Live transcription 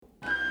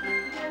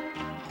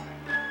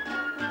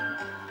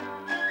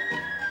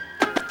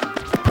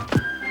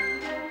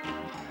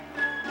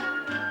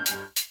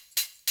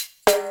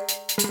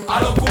A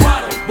los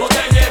cubanos,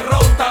 botella y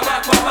ron,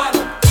 tabaco a mano,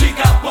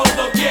 chicas por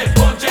doquier,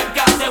 ponche en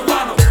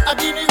cacebuano.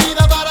 Aquí mi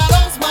vida para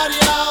los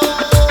mareados.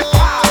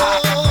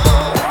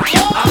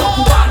 A los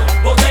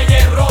cubanos, botella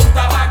y ron,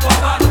 tabaco a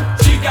mano,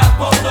 chicas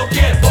por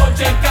doquier,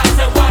 ponche en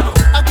cacebuano.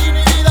 Aquí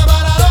mi vida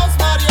para los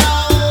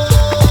mareados.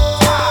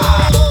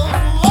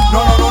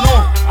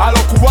 No, a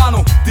los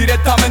cubanos,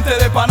 directamente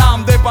de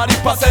Panam, de París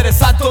para ser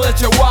exacto de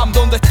Chehuam.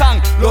 ¿Dónde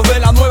están los de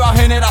la nueva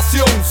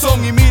generación?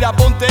 Son y mira,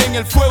 ponte en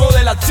el fuego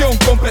de la acción,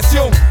 con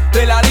presión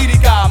de la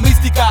lírica,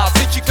 mística,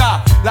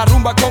 psíquica. La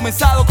rumba ha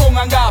comenzado con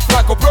Anga,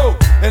 Flaco Pro,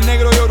 el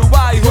negro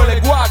Yoruba, hijo de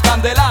Guá,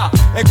 Candela.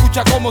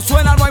 Escucha cómo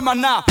suena, no hay más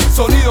nada.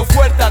 Sonido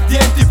fuerte,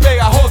 ardiente y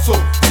pegajoso.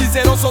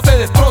 Sinceroso te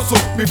destrozo.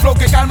 Mi flow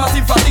que calma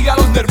sin fatiga a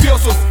los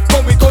nerviosos.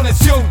 Con mi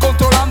conexión,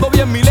 controlando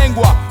bien mi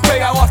lengua.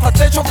 Pegado hasta el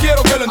techo,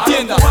 quiero que lo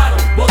entiendas. A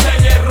los cubanos,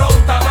 botella y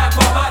ron,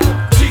 tabaco a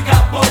mano,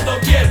 chicas por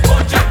doquier,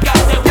 ponche en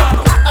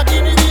cacebuano.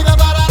 Aquí mi vida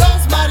para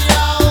los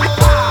mareados.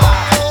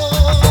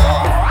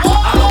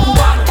 A los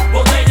cubanos,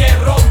 botella y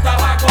ron,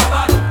 tabaco a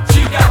mano,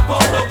 chicas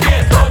por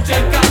doquier, ponche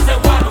en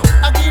cacebuano.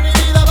 Aquí mi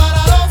vida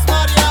para los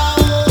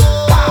mareados.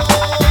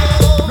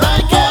 No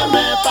hay que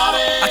me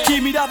pare.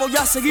 Aquí mira voy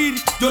a seguir,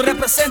 yo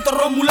represento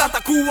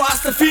Romulata, Cuba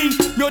hasta el fin.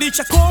 Mi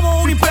oricha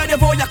como un imperio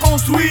voy a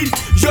construir.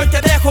 Y hoy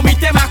te dejo mi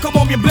tema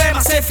como mi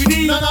emblema se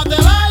finí. No te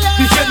vayas.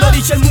 Dirigiendo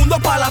oricha el mundo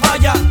pa' la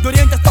valla. De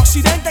oriente hasta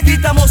occidente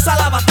gritamos a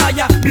la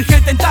batalla. Mi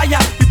gente en talla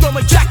y toma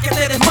el jack que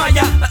te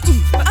desmaya.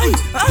 Ay,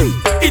 ay,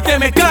 y te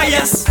me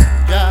callas.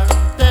 Ya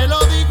te lo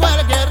dijo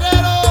el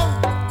guerrero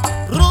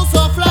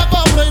ruso,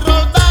 flaco, bro y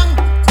roldán.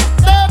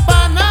 De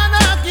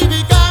banana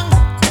kibicán,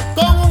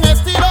 con un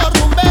estilo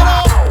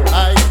rumbero.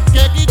 Hay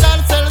que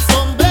quitarse el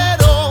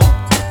sombrero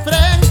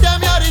frente a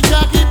mi oricha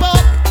pop.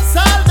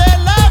 Sal de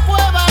la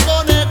cueva,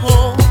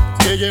 conejo,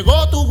 que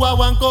llegó tu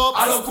guaguancó.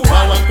 A los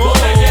cubanos,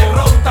 botella y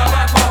ron,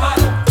 tabaco a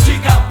mano,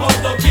 chicas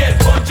por doquier,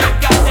 ponche en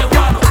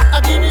cacebuano.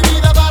 Aquí mi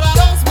vida para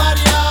los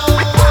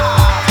mareados.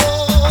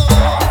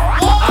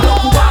 A los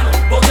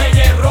cubanos,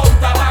 botella y ron,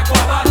 tabaco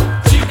a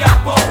mano, chicas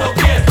por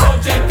doquier,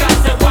 ponche en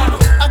cacebuano.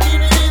 Aquí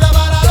mi vida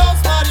para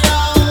los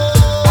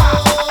mareados.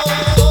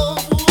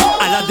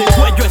 A la de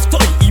cuello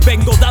estoy y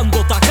vengo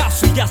dando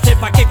tacazo. Y ya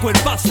sepa qué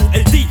cuerpazo,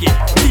 el DJ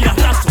tira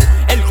raso.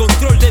 El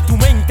control de tu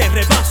mente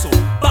rebaso.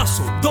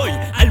 Paso, doy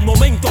al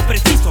momento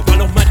preciso. Pa'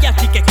 los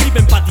mariachis que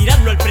escriben pa'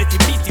 tirarlo al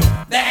precipicio.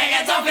 Dejen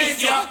ese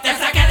oficio, te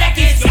saqué de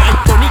quicio.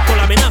 Al Nico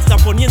la amenaza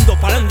poniendo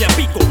pa'lante a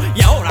pico.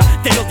 Y ahora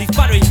te lo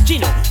disparo en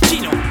chino,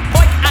 chino.